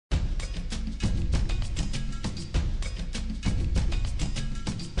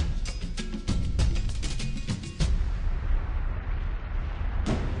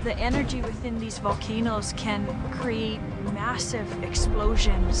The energy within these volcanoes can create massive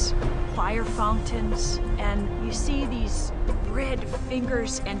explosions, fire fountains, and you see these red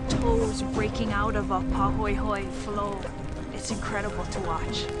fingers and toes breaking out of a Pahoehoe flow. It's incredible to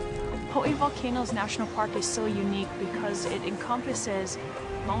watch. Ho'i Volcanoes National Park is so unique because it encompasses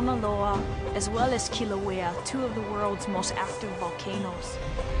Mauna Loa as well as Kilauea, two of the world's most active volcanoes.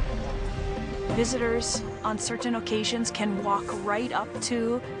 Visitors on certain occasions can walk right up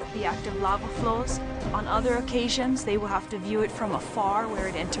to the active lava flows. On other occasions, they will have to view it from afar where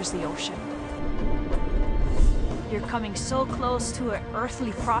it enters the ocean. You're coming so close to an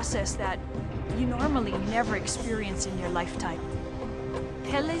earthly process that you normally never experience in your lifetime.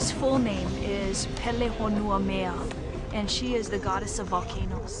 Pele's full name is Pelehonuamea, and she is the goddess of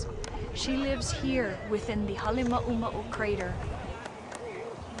volcanoes. She lives here within the Halemaumau crater.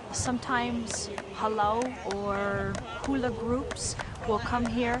 Sometimes halau or hula groups will come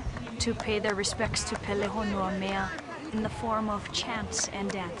here to pay their respects to Pelehonuamea in the form of chants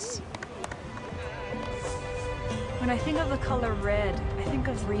and dance. When I think of the color red, I think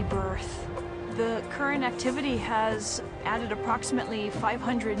of rebirth. The current activity has added approximately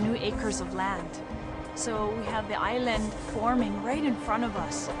 500 new acres of land. So we have the island forming right in front of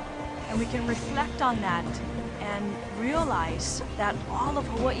us, and we can reflect on that and realize that all of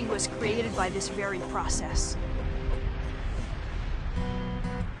Hawaii was created by this very process.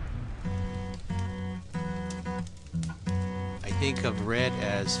 I think of red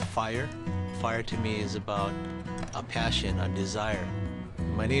as fire. Fire to me is about a passion, a desire.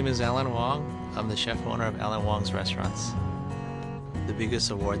 My name is Alan Wong. I'm the chef owner of Alan Wong's Restaurants. The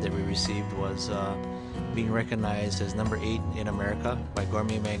biggest award that we received was being recognized as number 8 in America by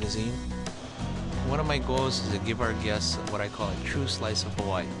Gourmet Magazine. One of my goals is to give our guests what I call a true slice of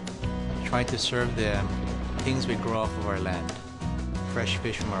Hawaii. Trying to serve them things we grow off of our land, fresh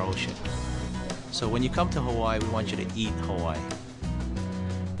fish from our ocean. So when you come to Hawaii, we want you to eat Hawaii.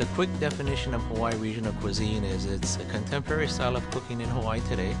 The quick definition of Hawaii regional cuisine is it's a contemporary style of cooking in Hawaii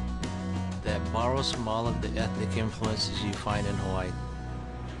today that borrows from all of the ethnic influences you find in Hawaii.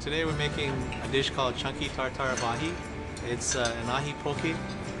 Today we're making a dish called Chunky Tartare Mahi. It's an ahi poke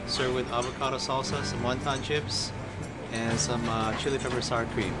served with avocado salsa, some wonton chips, and some chili pepper sour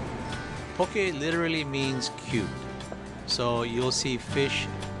cream. Poke literally means cubed. So you'll see fish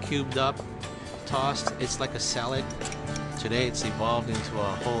cubed up, tossed. It's like a salad. Today it's evolved into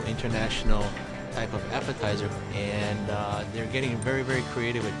a whole international type of appetizer, and they're getting very, very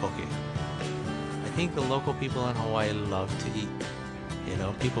creative with poke. I think the local people in Hawaii love to eat. You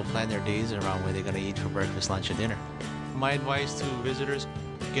know, people plan their days around where they're going to eat for breakfast, lunch, and dinner. My advice to visitors,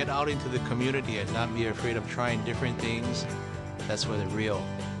 get out into the community and not be afraid of trying different things. That's where the real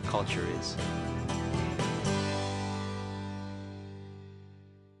culture is.